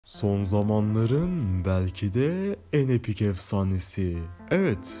Son zamanların belki de en epik efsanesi.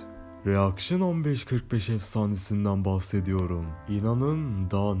 Evet, REACTION1545 efsanesinden bahsediyorum.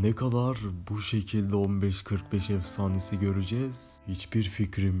 İnanın daha ne kadar bu şekilde 1545 efsanesi göreceğiz hiçbir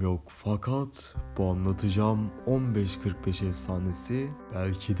fikrim yok. Fakat bu anlatacağım 1545 efsanesi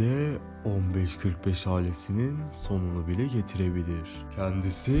belki de 1545 ailesinin sonunu bile getirebilir.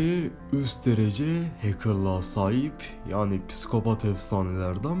 Kendisi üst derece hackerlığa sahip, yani psikopat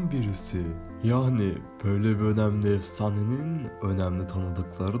efsanelerden birisi. Yani böyle bir önemli efsanenin önemli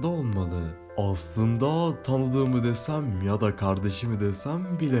tanıdıkları da olmalı. Aslında tanıdığımı desem ya da kardeşimi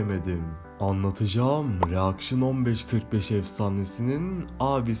desem bilemedim. Anlatacağım Reaction 1545 efsanesinin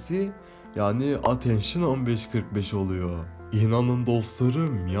abisi, yani Attention 1545 oluyor. İnanın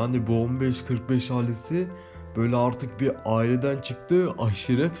dostlarım, yani bu 1545 ailesi böyle artık bir aileden çıktığı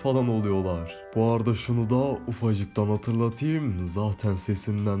aşiret falan oluyorlar. Bu arada şunu da ufacıktan hatırlatayım. Zaten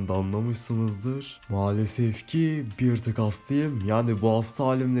sesimden de anlamışsınızdır. Maalesef ki bir tık hastayım. Yani bu hasta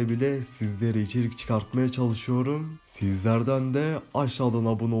halimle bile sizlere içerik çıkartmaya çalışıyorum. Sizlerden de aşağıdan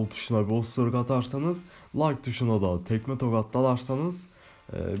abone ol tuşuna bir osuruk atarsanız, like tuşuna da tekme tokat dalarsanız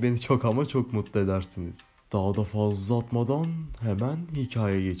beni çok ama çok mutlu edersiniz. Daha da fazla uzatmadan hemen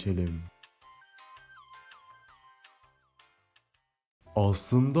hikayeye geçelim.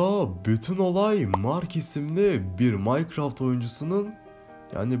 Aslında bütün olay Mark isimli bir Minecraft oyuncusunun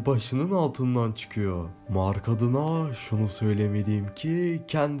başının altından çıkıyor. Mark adına şunu söylemeliyim ki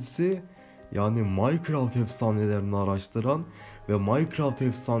kendisi Minecraft efsanelerini araştıran ve Minecraft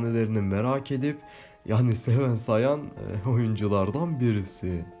efsanelerini merak edip seven sayan oyunculardan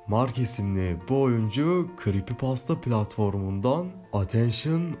birisi. Mark isimli bu oyuncu Creepypasta platformundan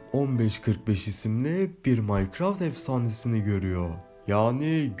Attention 1545 isimli bir Minecraft efsanesini görüyor.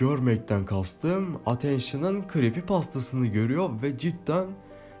 Yani görmekten kastım Attention'ın creepypastasını görüyor ve cidden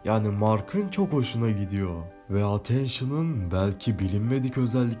Mark'ın çok hoşuna gidiyor. Ve Attention'ın belki bilinmedik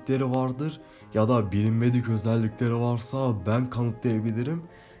özellikleri vardır ya da bilinmedik özellikleri varsa ben kanıtlayabilirim.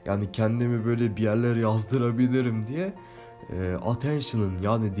 Kendimi böyle bir yerlere yazdırabilirim diye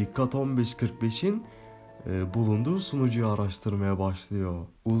Attention'ın Dikkat 1545'in bulunduğu sunucuyu araştırmaya başlıyor.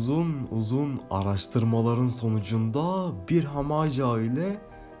 Uzun araştırmaların sonucunda bir hamacı ile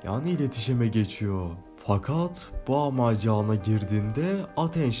iletişime geçiyor. Fakat bu hamacı ağına girdiğinde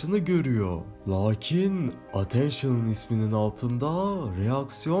Attention'ı görüyor. Lakin Attention'ın isminin altında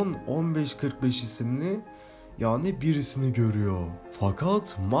Reaction 1545 isimli birisini görüyor.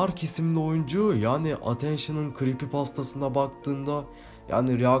 Fakat Mark isimli oyuncu Attention'ın creepypastasına baktığında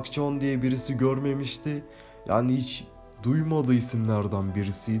Reaction diye birisi görmemişti. Hiç duymadığı isimlerden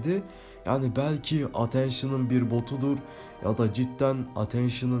birisiydi. Belki Attention'ın bir botudur ya da cidden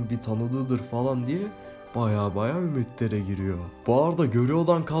Attention'ın bir tanıdığıdır falan diye baya ümitlere giriyor. Bu arada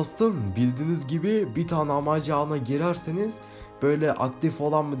görüyordan kastım, bildiğiniz gibi bir tane amacı ağına girerseniz böyle aktif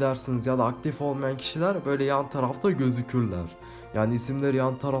olan mı dersiniz ya da aktif olmayan kişiler böyle yan tarafta gözükürler. İsimleri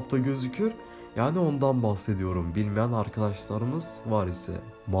yan tarafta gözükür. Ondan bahsediyorum, bilmeyen arkadaşlarımız var ise.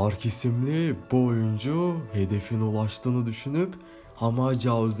 Mark isimli bu oyuncu hedefine ulaştığını düşünüp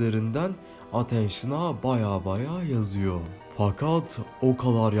hamacı ağı üzerinden Attention'a baya yazıyor. Fakat o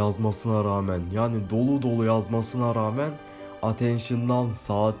kadar yazmasına rağmen, dolu yazmasına rağmen Attention'dan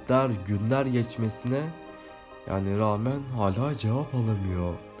saatler günler geçmesine rağmen hala cevap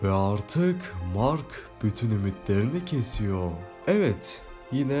alamıyor. Ve artık Mark bütün ümitlerini kesiyor. Evet,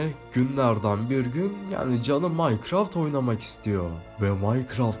 yine günlerden bir gün canı Minecraft oynamak istiyor. Ve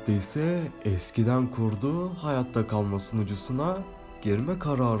Minecraft'ta ise eskiden kurduğu hayatta kalma sunucusuna girme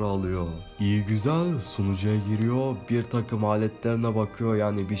kararı alıyor. İyi güzel sunucuya giriyor, bir takım aletlerine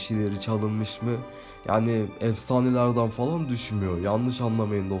bakıyor, bir şeyleri çalınmış mı? Efsanelerden falan düşmüyor. Yanlış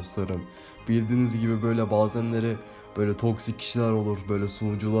anlamayın dostlarım. Bildiğiniz gibi böyle bazenleri böyle toksik kişiler olur, böyle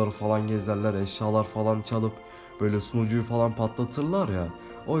sunucuları falan gezerler, eşyalar falan çalıp böyle sunucuyu falan patlatırlar ya.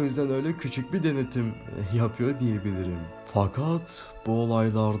 O yüzden öyle küçük bir denetim yapıyor diyebilirim. Fakat bu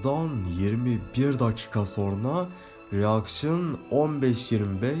olaylardan 21 dakika sonra Reaction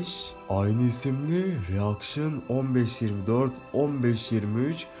 1525, aynı isimli Reaction 1524,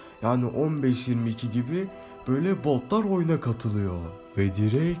 1523 1522 gibi böyle botlar oyuna katılıyor. Ve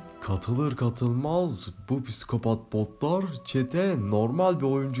direkt katılır katılmaz bu psikopat botlar chat'e normal bir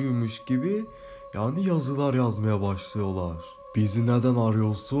oyuncuymuş gibi yazılar yazmaya başlıyorlar. Bizi neden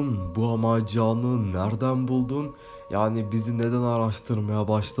arıyorsun? Bu amacını nereden buldun? Bizi neden araştırmaya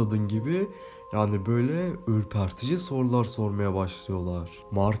başladın gibi Yani böyle ürpertici sorular sormaya başlıyorlar.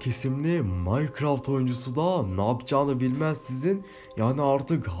 Mark isimli Minecraft oyuncusu da ne yapacağını bilmezsizin yani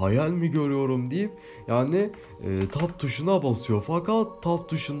artık hayal mi görüyorum deyip yani tab tuşuna basıyor, fakat tab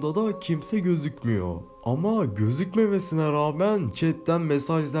tuşunda da kimse gözükmüyor. Ama gözükmemesine rağmen chatten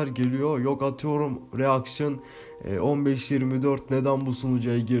mesajlar geliyor. Yok atıyorum reaction 15-24 neden bu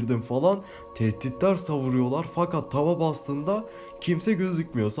sunucuya girdim falan, tehditler savuruyorlar, fakat taba bastığında kimse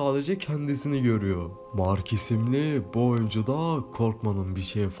gözükmüyor, sadece kendisini görüyor. Mark isimli bu oyuncu da korkmanın bir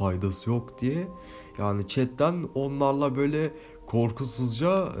şeye faydası yok diye yani chatten onlarla böyle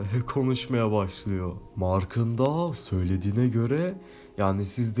korkusuzca konuşmaya başlıyor. Mark'ın da söylediğine göre yani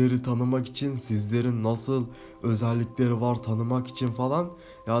sizleri tanımak için, sizlerin nasıl özellikleri var tanımak için falan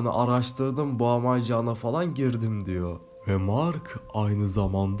yani araştırdım, bu amacana falan girdim diyor. Ve Mark aynı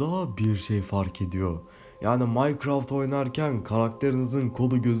zamanda bir şey fark ediyor. Yani Minecraft oynarken karakterinizin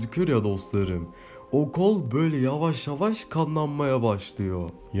kolu gözükür ya dostlarım. O kol böyle yavaş yavaş kanlanmaya başlıyor.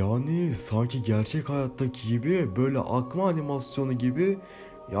 Yani sanki gerçek hayattaki gibi, böyle akma animasyonu gibi,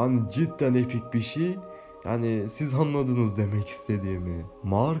 yani cidden epik bir şey. Yani siz anladınız demek istediğimi.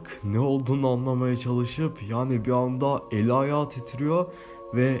 Mark ne olduğunu anlamaya çalışıp yani bir anda eli ayağı titriyor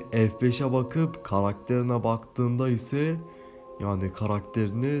ve F5'e bakıp karakterine baktığında ise yani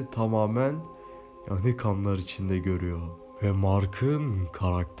karakterini tamamen yani kanlar içinde görüyor. Ve Mark'ın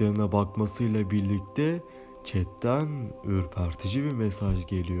karakterine bakmasıyla birlikte chatten ürpertici bir mesaj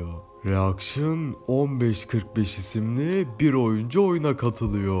geliyor. REACTİON1545 isimli bir oyuncu oyuna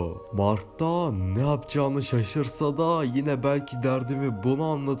katılıyor. Mark da ne yapacağını şaşırsa da yine belki derdimi bunu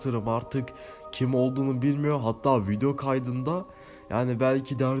anlatırım, artık kim olduğunu bilmiyor. Hatta video kaydında yani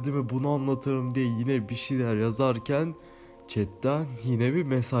belki derdimi bunu anlatırım diye yine bir şeyler yazarken chatten yine bir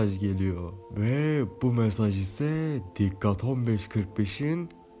mesaj geliyor. Ve bu mesaj ise Dikkat 1545'in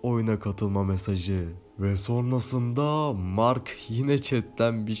oyuna katılma mesajı. Ve sonrasında Mark yine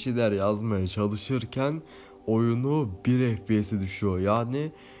chatten bir şeyler yazmaya çalışırken oyunu 1 FPS'e düşüyor.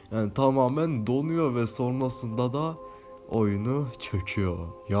 Yani tamamen donuyor ve sonrasında da oyunu çöküyor.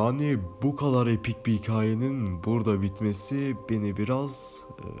 Yani bu kadar epik bir hikayenin burada bitmesi beni biraz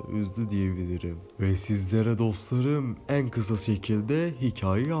üzdü diyebilirim. Ve sizlere dostlarım en kısa şekilde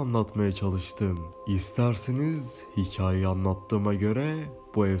hikayeyi anlatmaya çalıştım. İsterseniz hikayeyi anlattığıma göre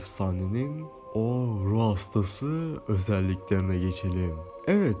bu efsanenin o ruh hastası özelliklerine geçelim.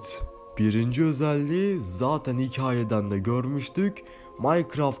 Evet, birinci özelliği zaten hikayeden de görmüştük.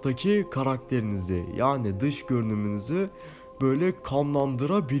 Minecraft'taki karakterinizi yani dış görünümünüzü böyle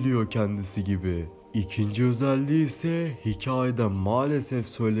kanlandırabiliyor kendisi gibi. İkinci özelliği ise hikayeden maalesef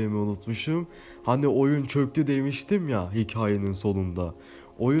söylemeyi unutmuşum. Hani oyun çöktü demiştim ya hikayenin sonunda.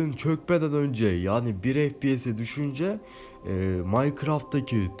 Oyun çökmeden önce yani 1 FPS'e düşünce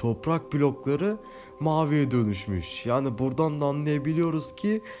Minecraft'taki toprak blokları maviye dönüşmüş. Yani buradan da anlayabiliyoruz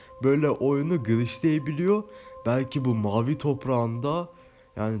ki böyle oyunu glitchleyebiliyor. Belki bu mavi toprağında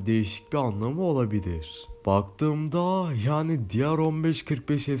yani değişik bir anlamı olabilir. Baktığımda yani diğer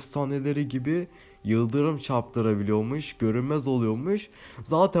 1545 efsaneleri gibi yıldırım çarptırabiliyormuş, görünmez oluyormuş.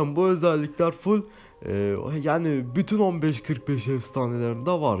 Zaten bu özellikler full yani bütün 1545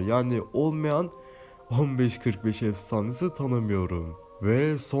 efsanelerinde var. Yani olmayan 1545 efsanesi tanımıyorum.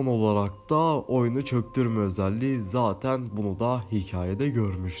 Ve son olarak da oyunu çöktürme özelliği, zaten bunu da hikayede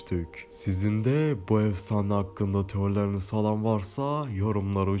görmüştük. Sizin de bu efsane hakkında teorileriniz falan varsa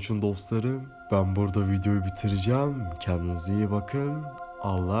yorumlara uçun dostlarım. Ben burada videoyu bitireceğim. Kendinize iyi bakın.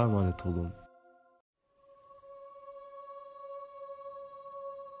 Allah'a emanet olun.